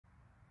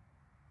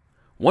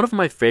One of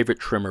my favorite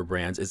trimmer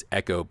brands is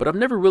Echo, but I've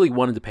never really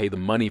wanted to pay the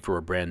money for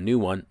a brand new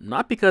one,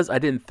 not because I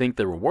didn't think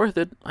they were worth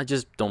it, I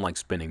just don't like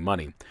spending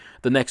money.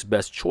 The next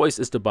best choice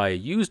is to buy a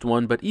used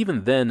one, but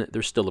even then,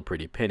 they're still a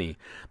pretty penny.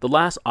 The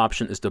last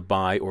option is to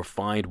buy or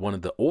find one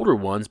of the older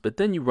ones, but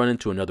then you run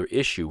into another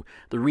issue.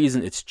 The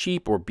reason it's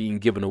cheap or being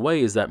given away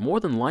is that more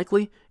than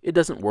likely, it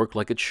doesn't work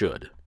like it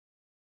should.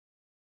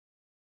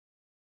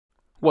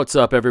 What's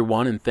up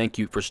everyone, and thank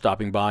you for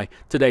stopping by.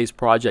 Today's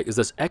project is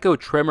this Echo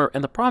trimmer,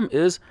 and the problem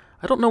is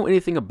I don't know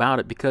anything about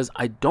it because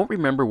I don't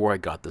remember where I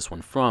got this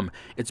one from.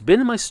 It's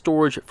been in my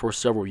storage for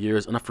several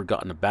years and I've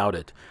forgotten about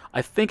it.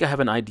 I think I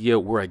have an idea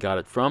where I got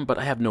it from, but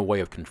I have no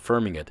way of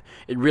confirming it.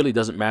 It really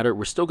doesn't matter.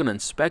 We're still going to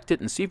inspect it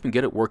and see if we can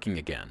get it working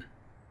again.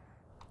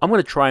 I'm going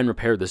to try and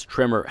repair this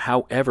trimmer,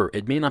 however,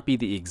 it may not be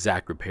the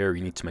exact repair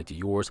you need to make to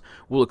yours.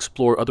 We'll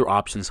explore other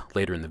options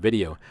later in the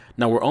video.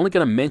 Now, we're only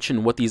going to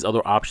mention what these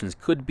other options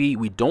could be.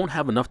 We don't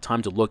have enough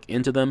time to look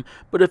into them,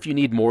 but if you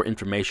need more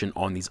information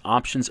on these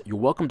options, you're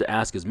welcome to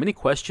ask as many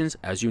questions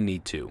as you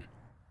need to.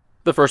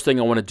 The first thing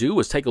I want to do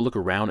is take a look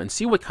around and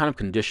see what kind of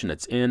condition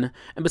it's in,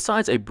 and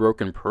besides a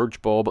broken purge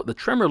bulb, the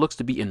trimmer looks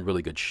to be in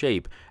really good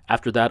shape.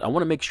 After that, I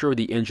want to make sure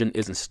the engine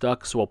isn't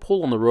stuck, so I'll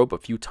pull on the rope a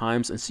few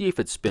times and see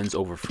if it spins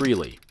over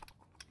freely.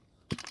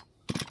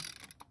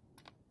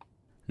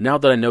 Now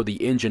that I know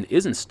the engine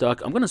isn't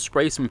stuck, I'm going to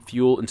spray some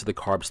fuel into the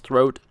carb's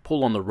throat,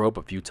 pull on the rope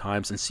a few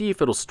times, and see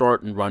if it'll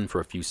start and run for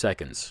a few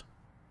seconds.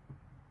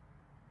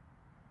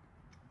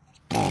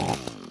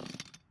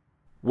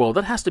 Well,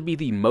 that has to be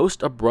the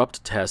most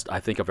abrupt test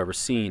I think I've ever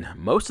seen.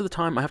 Most of the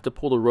time I have to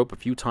pull the rope a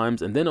few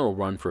times and then it'll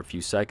run for a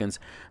few seconds.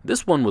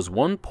 This one was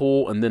one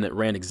pull and then it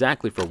ran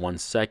exactly for 1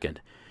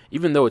 second.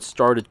 Even though it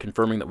started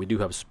confirming that we do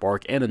have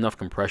spark and enough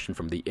compression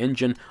from the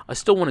engine, I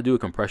still want to do a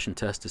compression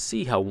test to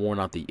see how worn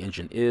out the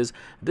engine is.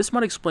 This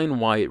might explain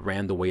why it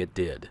ran the way it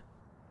did.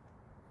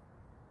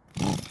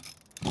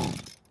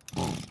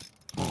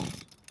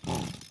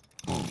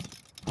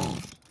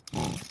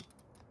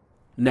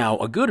 Now,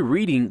 a good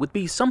reading would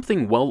be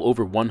something well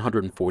over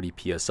 140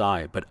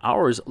 psi, but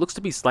ours looks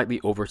to be slightly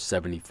over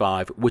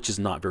 75, which is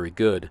not very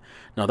good.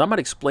 Now, that might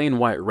explain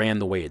why it ran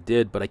the way it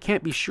did, but I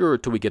can't be sure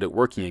till we get it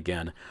working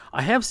again.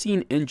 I have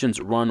seen engines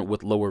run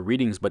with lower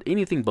readings, but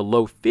anything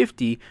below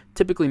 50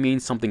 typically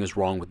means something is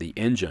wrong with the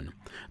engine.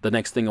 The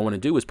next thing I want to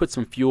do is put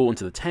some fuel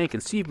into the tank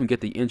and see if we can get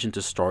the engine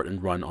to start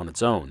and run on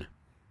its own.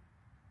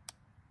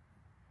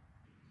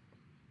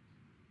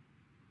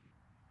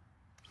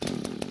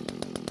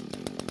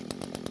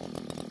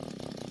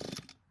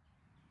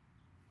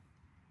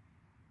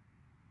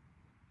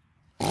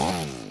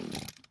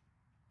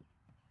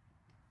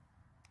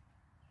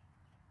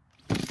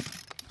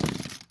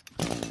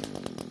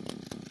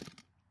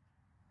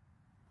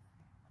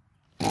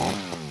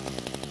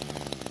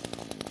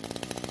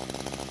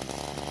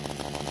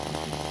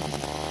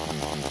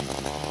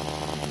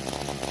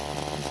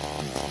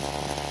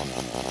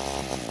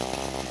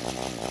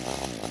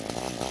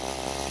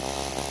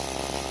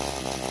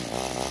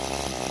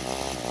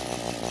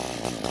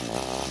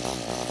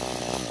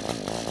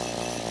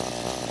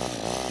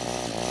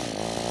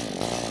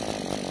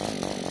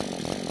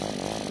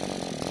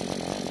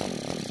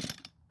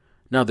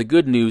 Now, the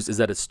good news is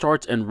that it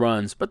starts and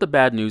runs, but the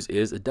bad news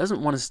is it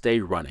doesn't want to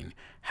stay running.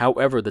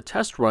 However, the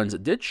test runs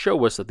did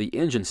show us that the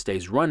engine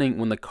stays running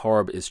when the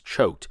carb is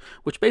choked,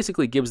 which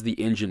basically gives the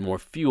engine more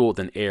fuel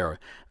than air.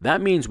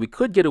 That means we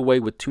could get away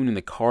with tuning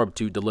the carb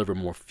to deliver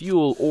more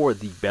fuel, or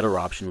the better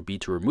option would be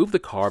to remove the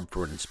carb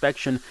for an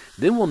inspection.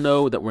 Then we'll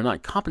know that we're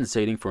not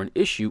compensating for an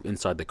issue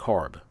inside the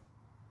carb.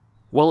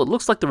 Well, it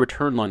looks like the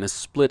return line is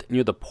split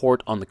near the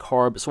port on the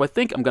carb, so I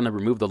think I'm going to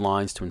remove the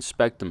lines to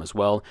inspect them as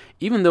well.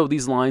 Even though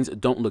these lines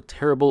don't look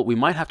terrible, we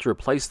might have to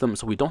replace them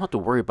so we don't have to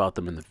worry about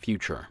them in the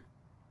future.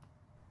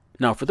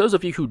 Now, for those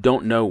of you who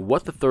don't know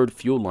what the third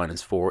fuel line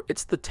is for,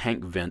 it's the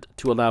tank vent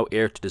to allow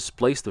air to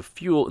displace the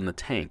fuel in the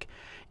tank.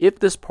 If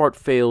this part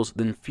fails,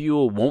 then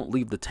fuel won't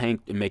leave the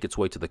tank and make its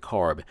way to the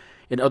carb.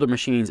 In other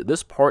machines,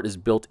 this part is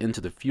built into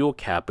the fuel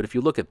cap, but if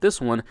you look at this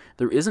one,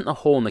 there isn't a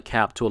hole in the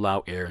cap to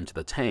allow air into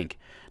the tank.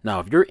 Now,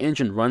 if your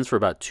engine runs for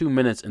about 2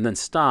 minutes and then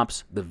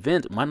stops, the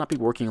vent might not be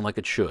working like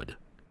it should.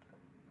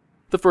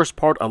 The first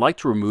part I like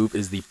to remove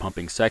is the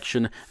pumping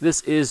section. This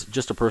is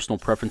just a personal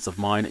preference of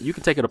mine. You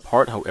can take it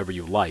apart however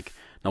you like.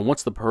 Now,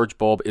 once the purge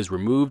bulb is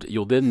removed,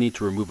 you'll then need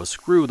to remove a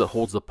screw that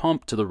holds the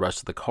pump to the rest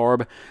of the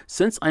carb.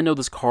 Since I know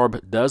this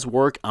carb does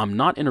work, I'm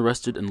not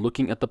interested in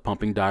looking at the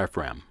pumping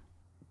diaphragm.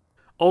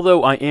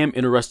 Although I am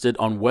interested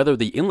on whether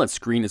the inlet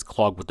screen is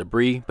clogged with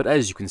debris, but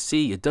as you can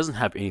see, it doesn't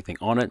have anything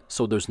on it,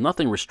 so there's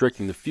nothing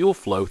restricting the fuel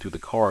flow through the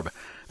carb.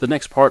 The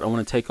next part I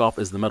want to take off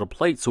is the metal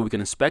plate so we can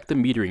inspect the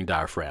metering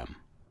diaphragm.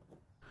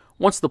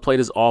 Once the plate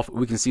is off,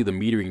 we can see the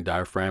metering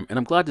diaphragm, and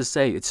I'm glad to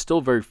say it's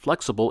still very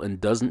flexible and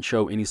doesn't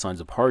show any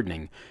signs of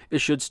hardening. It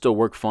should still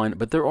work fine,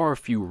 but there are a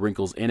few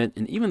wrinkles in it,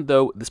 and even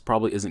though this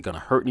probably isn't going to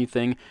hurt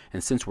anything,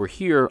 and since we're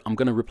here, I'm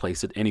going to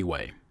replace it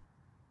anyway.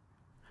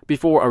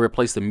 Before I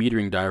replace the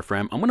metering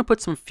diaphragm, I'm going to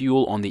put some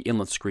fuel on the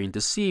inlet screen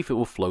to see if it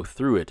will flow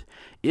through it.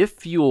 If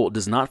fuel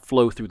does not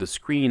flow through the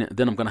screen,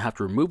 then I'm going to have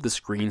to remove the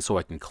screen so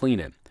I can clean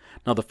it.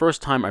 Now the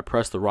first time I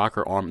pressed the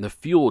rocker arm, the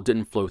fuel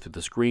didn't flow through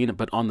the screen,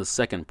 but on the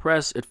second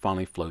press, it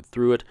finally flowed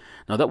through it.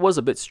 Now that was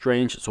a bit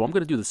strange, so I'm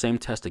going to do the same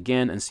test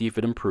again and see if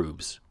it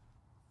improves.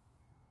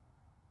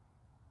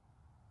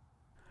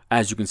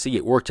 As you can see,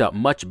 it worked out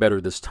much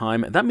better this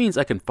time. That means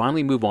I can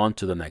finally move on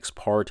to the next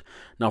part.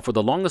 Now for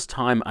the longest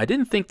time, I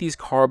didn't think these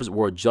carbs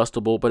were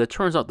adjustable, but it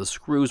turns out the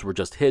screws were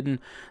just hidden.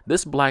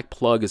 This black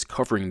plug is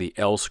covering the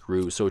L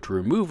screw, so to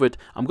remove it,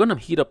 I'm going to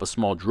heat up a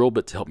small drill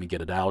bit to help me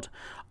get it out.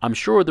 I'm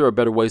sure there are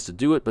better ways to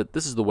do it, but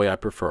this is the way I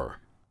prefer.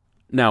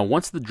 Now,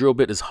 once the drill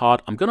bit is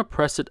hot, I'm going to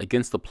press it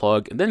against the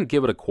plug and then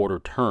give it a quarter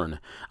turn.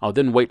 I'll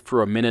then wait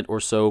for a minute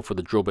or so for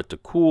the drill bit to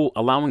cool,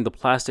 allowing the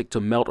plastic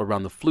to melt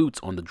around the flutes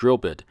on the drill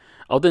bit.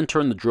 I'll then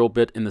turn the drill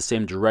bit in the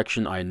same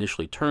direction I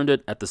initially turned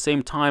it. At the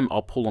same time,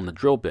 I'll pull on the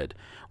drill bit.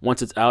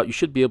 Once it's out, you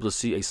should be able to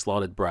see a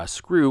slotted brass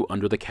screw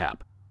under the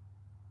cap.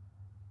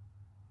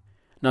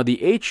 Now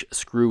the H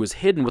screw is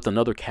hidden with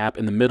another cap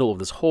in the middle of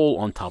this hole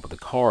on top of the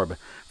carb.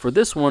 For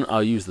this one,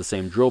 I'll use the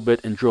same drill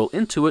bit and drill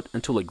into it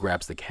until it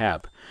grabs the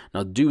cap.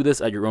 Now do this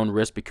at your own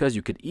risk because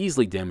you could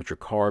easily damage your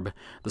carb.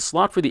 The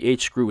slot for the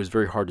H screw is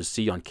very hard to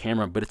see on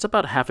camera, but it's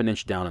about ½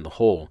 inch down in the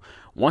hole.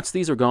 Once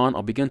these are gone,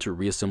 I'll begin to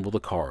reassemble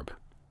the carb.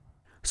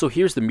 So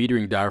here's the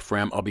metering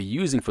diaphragm I'll be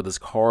using for this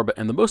carb,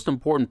 and the most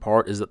important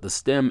part is that the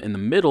stem in the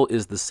middle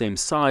is the same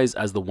size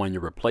as the one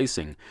you're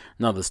replacing.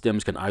 Now the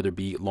stems can either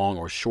be long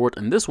or short,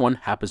 and this one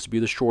happens to be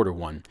the shorter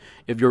one.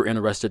 If you're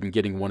interested in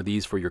getting one of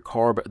these for your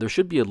carb, there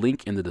should be a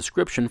link in the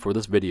description for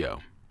this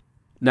video.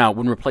 Now,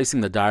 when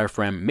replacing the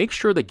diaphragm, make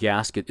sure the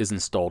gasket is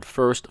installed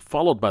first,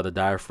 followed by the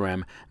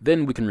diaphragm,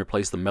 then we can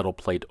replace the metal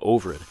plate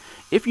over it.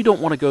 If you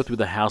don't want to go through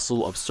the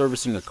hassle of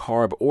servicing a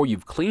carb or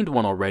you've cleaned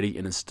one already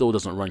and it still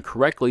doesn't run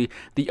correctly,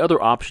 the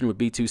other option would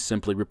be to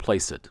simply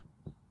replace it.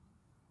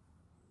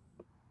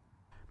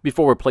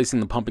 Before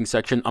replacing the pumping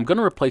section, I'm going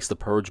to replace the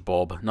purge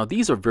bulb. Now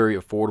these are very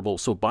affordable,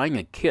 so buying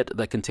a kit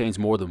that contains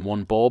more than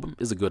one bulb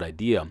is a good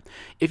idea.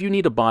 If you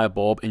need to buy a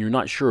bulb and you're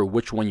not sure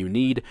which one you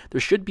need,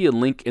 there should be a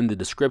link in the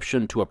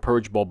description to a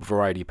purge bulb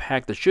variety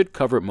pack that should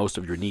cover most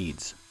of your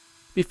needs.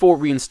 Before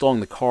reinstalling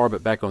the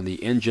carb back on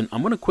the engine,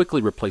 I'm going to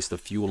quickly replace the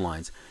fuel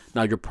lines.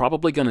 Now you're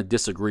probably going to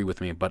disagree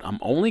with me, but I'm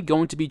only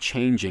going to be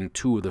changing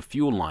 2 of the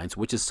fuel lines,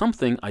 which is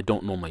something I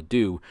don't normally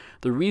do.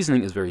 The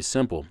reasoning is very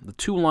simple. The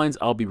 2 lines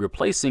I'll be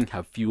replacing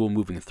have fuel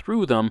moving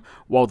through them,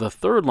 while the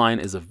third line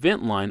is a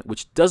vent line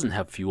which doesn't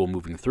have fuel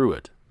moving through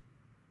it.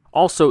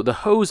 Also, the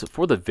hose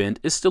for the vent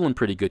is still in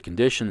pretty good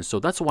condition, so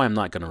that's why I'm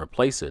not going to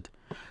replace it.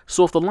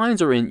 So if the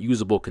lines are in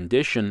usable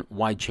condition,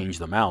 why change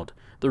them out?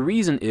 The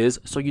reason is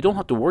so you don't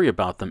have to worry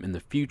about them in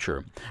the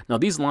future. Now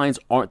these lines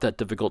aren't that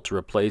difficult to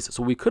replace,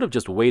 so we could have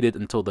just waited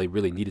until they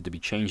really needed to be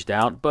changed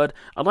out, but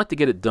I'd like to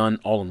get it done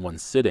all in one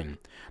sitting.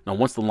 Now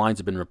once the lines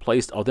have been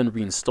replaced, I'll then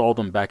reinstall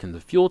them back in the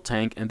fuel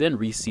tank and then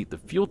reseat the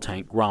fuel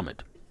tank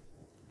grommet.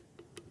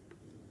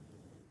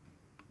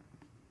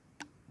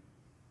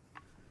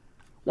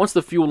 Once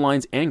the fuel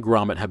lines and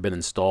grommet have been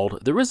installed,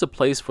 there is a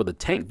place for the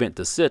tank vent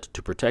to sit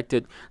to protect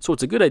it, so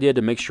it's a good idea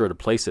to make sure to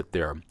place it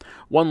there.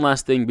 One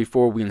last thing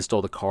before we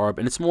install the carb,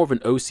 and it's more of an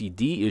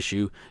OCD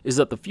issue, is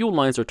that the fuel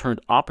lines are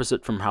turned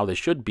opposite from how they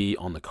should be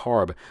on the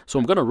carb, so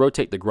I'm going to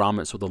rotate the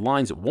grommet so the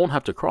lines won't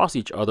have to cross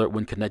each other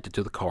when connected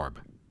to the carb.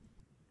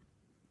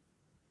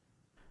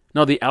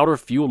 Now the outer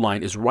fuel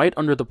line is right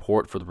under the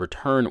port for the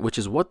return, which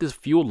is what this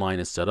fuel line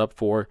is set up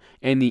for,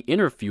 and the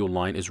inner fuel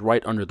line is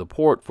right under the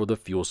port for the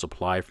fuel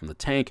supply from the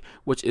tank,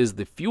 which is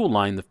the fuel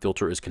line the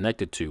filter is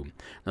connected to.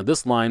 Now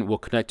this line will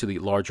connect to the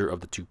larger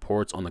of the 2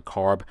 ports on the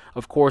carb.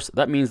 Of course,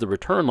 that means the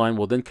return line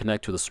will then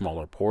connect to the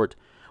smaller port.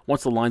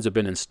 Once the lines have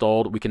been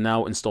installed, we can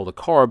now install the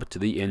carb to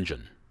the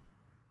engine.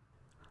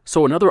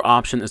 So another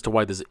option as to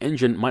why this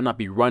engine might not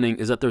be running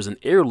is that there's an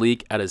air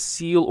leak at a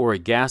seal or a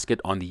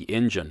gasket on the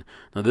engine.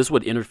 Now this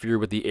would interfere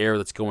with the air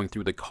that's going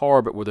through the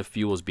carb where the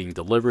fuel is being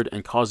delivered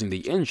and causing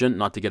the engine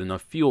not to get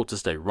enough fuel to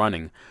stay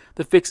running.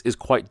 The fix is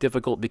quite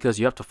difficult because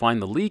you have to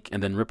find the leak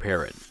and then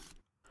repair it.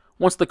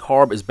 Once the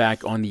carb is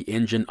back on the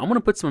engine, I'm going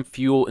to put some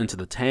fuel into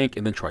the tank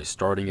and then try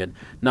starting it.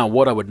 Now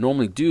what I would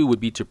normally do would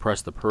be to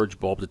press the purge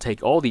bulb to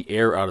take all the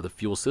air out of the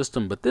fuel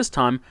system, but this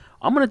time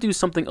I'm going to do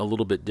something a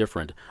little bit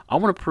different. I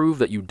want to prove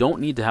that you don't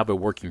need to have a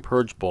working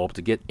purge bulb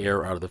to get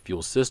air out of the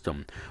fuel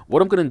system.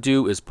 What I'm going to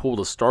do is pull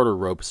the starter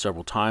rope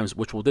several times,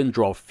 which will then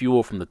draw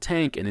fuel from the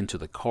tank and into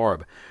the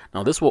carb.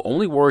 Now this will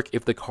only work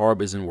if the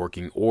carb is in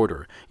working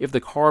order. If the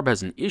carb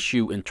has an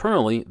issue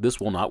internally, this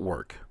will not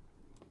work.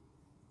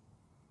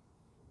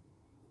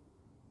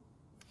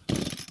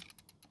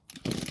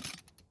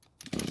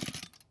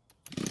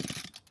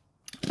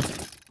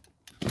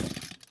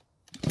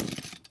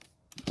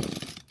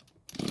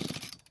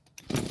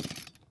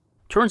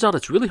 Turns out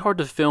it's really hard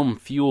to film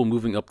fuel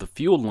moving up the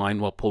fuel line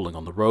while pulling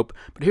on the rope,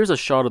 but here's a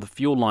shot of the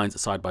fuel lines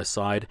side by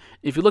side.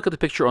 If you look at the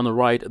picture on the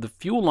right, the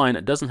fuel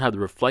line doesn't have the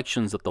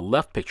reflections that the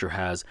left picture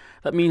has.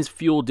 That means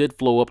fuel did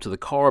flow up to the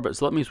carb,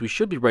 so that means we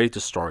should be ready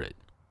to start it.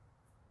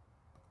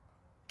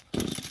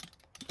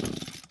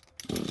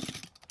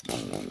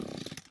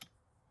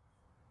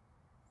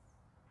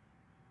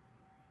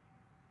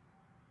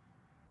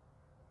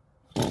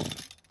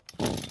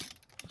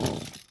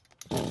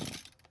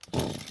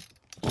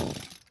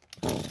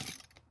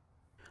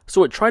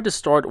 So it tried to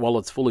start while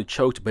it's fully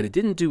choked, but it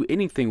didn't do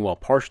anything while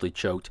partially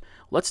choked.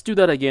 Let's do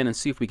that again and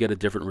see if we get a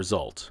different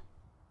result.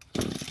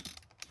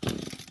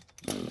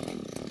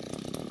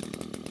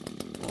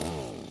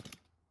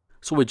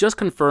 So we just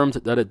confirmed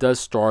that it does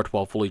start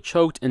while fully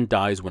choked and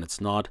dies when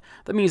it's not.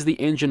 That means the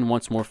engine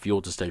wants more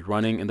fuel to stay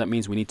running, and that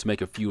means we need to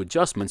make a few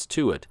adjustments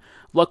to it.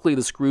 Luckily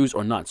the screws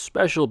are not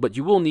special, but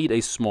you will need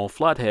a small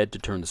flathead to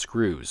turn the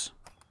screws.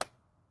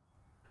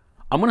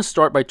 I'm going to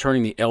start by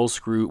turning the L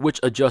screw,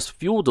 which adjusts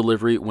fuel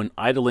delivery when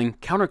idling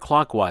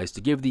counterclockwise to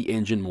give the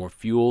engine more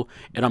fuel,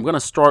 and I'm going to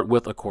start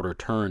with a quarter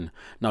turn.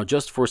 Now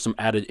just for some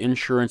added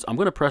insurance, I'm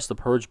going to press the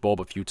purge bulb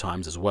a few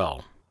times as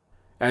well.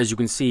 As you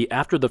can see,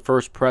 after the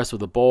first press of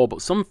the bulb,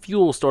 some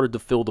fuel started to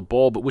fill the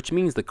bulb, which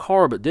means the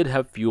carb did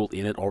have fuel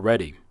in it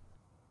already.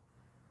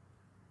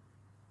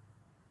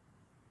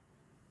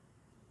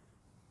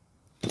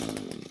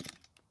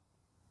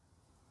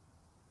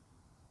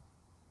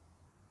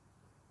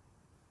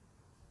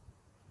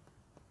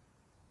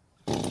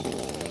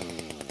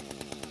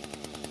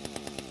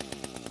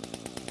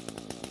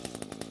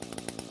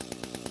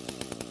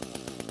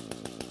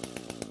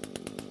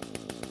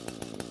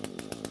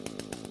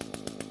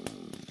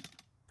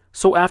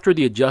 So after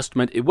the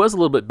adjustment, it was a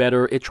little bit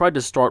better. It tried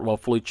to start while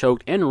fully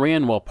choked and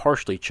ran while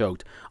partially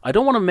choked. I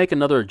don't want to make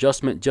another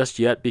adjustment just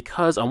yet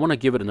because I want to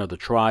give it another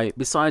try.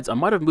 Besides, I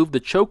might have moved the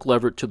choke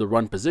lever to the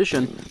run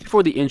position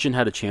before the engine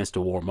had a chance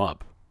to warm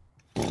up.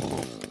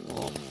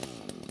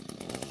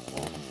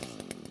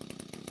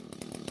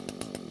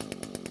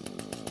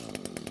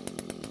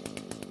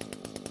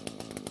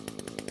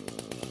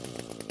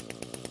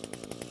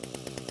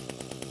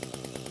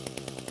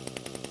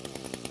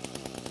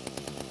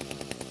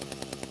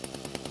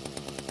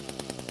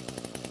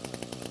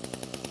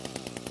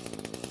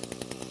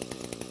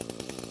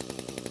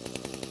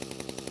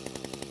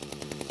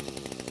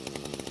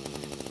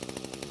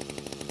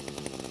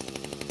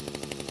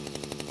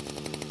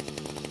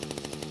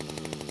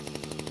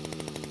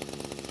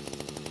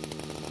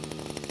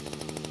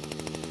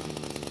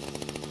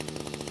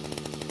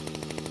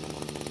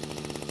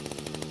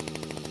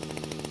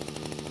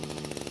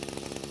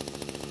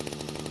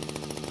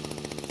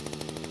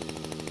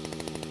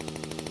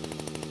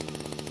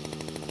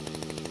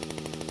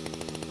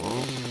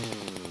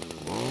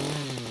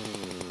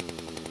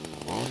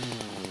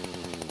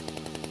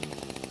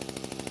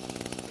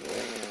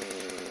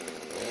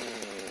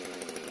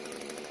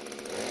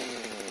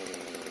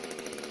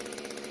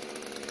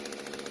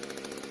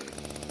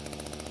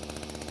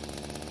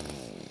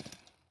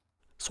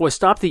 So I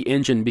stopped the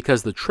engine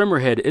because the trimmer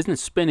head isn't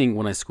spinning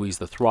when I squeeze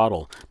the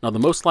throttle. Now the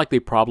most likely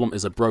problem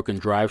is a broken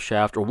drive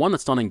shaft or one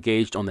that's not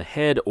engaged on the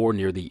head or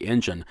near the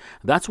engine.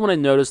 That's when I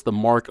noticed the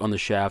mark on the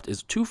shaft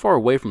is too far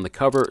away from the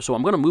cover, so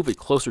I'm going to move it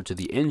closer to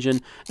the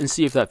engine and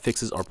see if that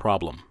fixes our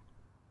problem.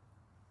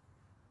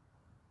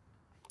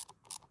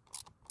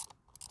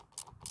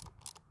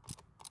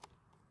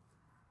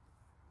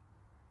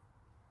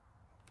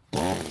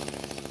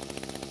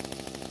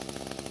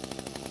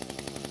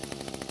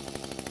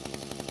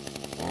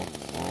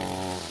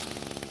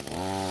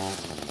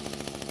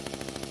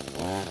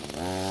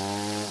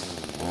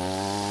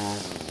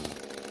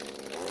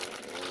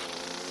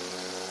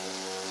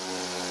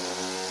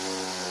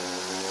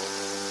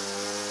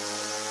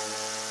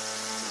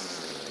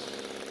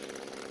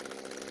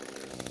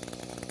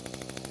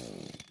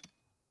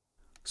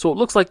 So it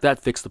looks like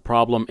that fixed the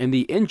problem, and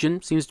the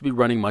engine seems to be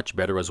running much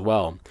better as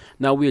well.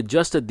 Now we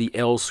adjusted the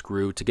L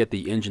screw to get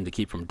the engine to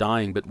keep from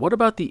dying, but what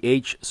about the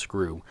H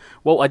screw?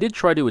 Well, I did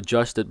try to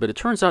adjust it, but it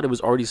turns out it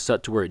was already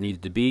set to where it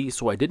needed to be,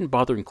 so I didn't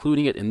bother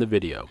including it in the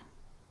video.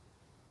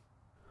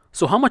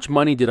 So how much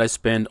money did I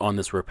spend on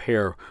this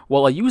repair?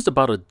 Well, I used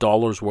about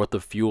 $1 worth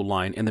of fuel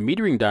line, and the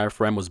metering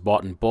diaphragm was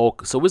bought in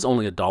bulk, so it was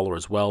only $1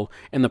 as well,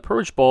 and the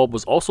purge bulb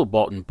was also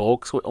bought in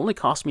bulk, so it only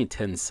cost me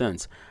 10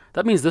 cents.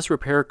 That means this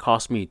repair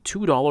cost me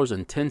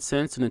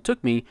 $2.10, and it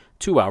took me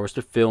 2 hours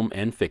to film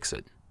and fix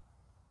it.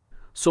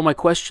 So my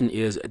question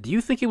is, do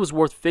you think it was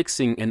worth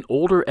fixing an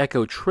older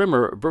Echo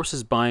trimmer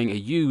versus buying a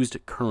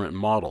used current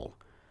model?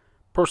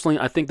 Personally,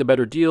 I think the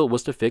better deal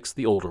was to fix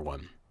the older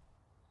one.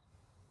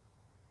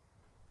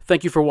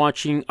 Thank you for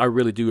watching. I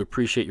really do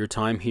appreciate your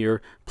time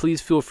here.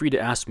 Please feel free to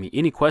ask me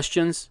any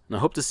questions, and I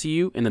hope to see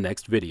you in the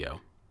next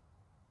video.